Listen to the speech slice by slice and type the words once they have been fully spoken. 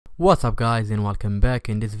What's up guys, and welcome back.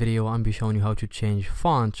 In this video I'm be showing you how to change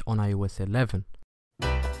fonts on iOS 11.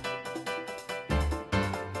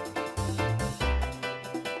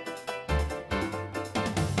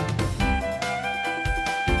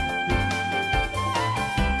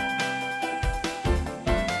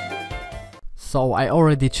 So I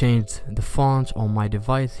already changed the font on my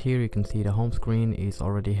device. Here you can see the home screen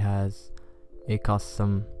already has a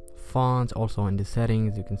custom font. Also in the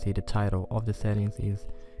settings you can see the title of the settings is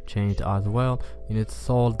changed as well, and it's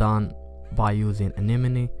all done by using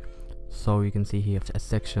Anemone. So you can see here a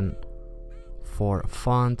section for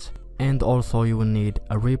font, and also you will need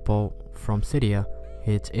a repo from Cydia.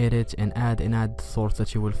 Hit edit and add the source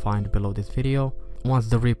that you will find below this video. Once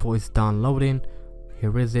the repo is done loading,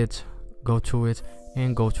 here is it. Go to it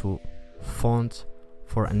and go to font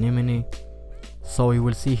for Anemone. So you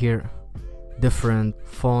will see here different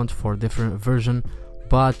font for different version,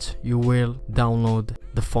 but you will download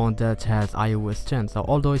the font that has iOS 10. So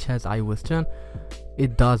although it has iOS 10,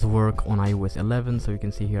 it does work on iOS 11. So you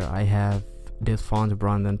can see here I have this font,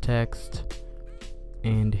 Brandon Text,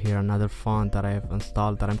 and here another font that I have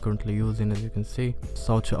installed that I'm currently using, as you can see.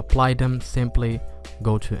 So to apply them, simply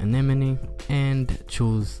go to Anemone and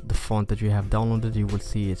choose the font that you have downloaded. You will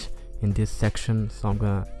see it in this section. So I'm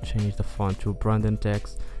gonna change the font to Brandon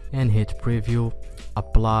Text and hit preview,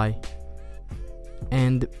 apply,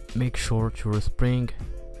 and make sure to respring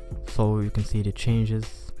so you can see the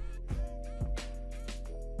changes.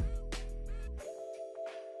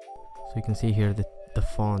 So you can see here that the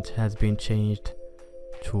font has been changed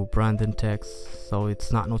to Brandon Text, so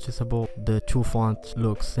it's not noticeable. The two fonts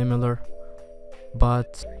look similar,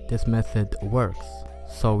 but this method works.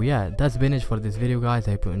 So yeah, that's been it for this video guys.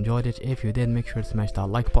 I hope you enjoyed it. If you did, make sure to smash that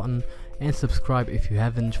like button and subscribe if you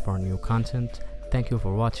haven't for new content. Thank you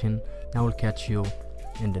for watching, and I will catch you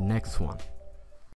in the next one.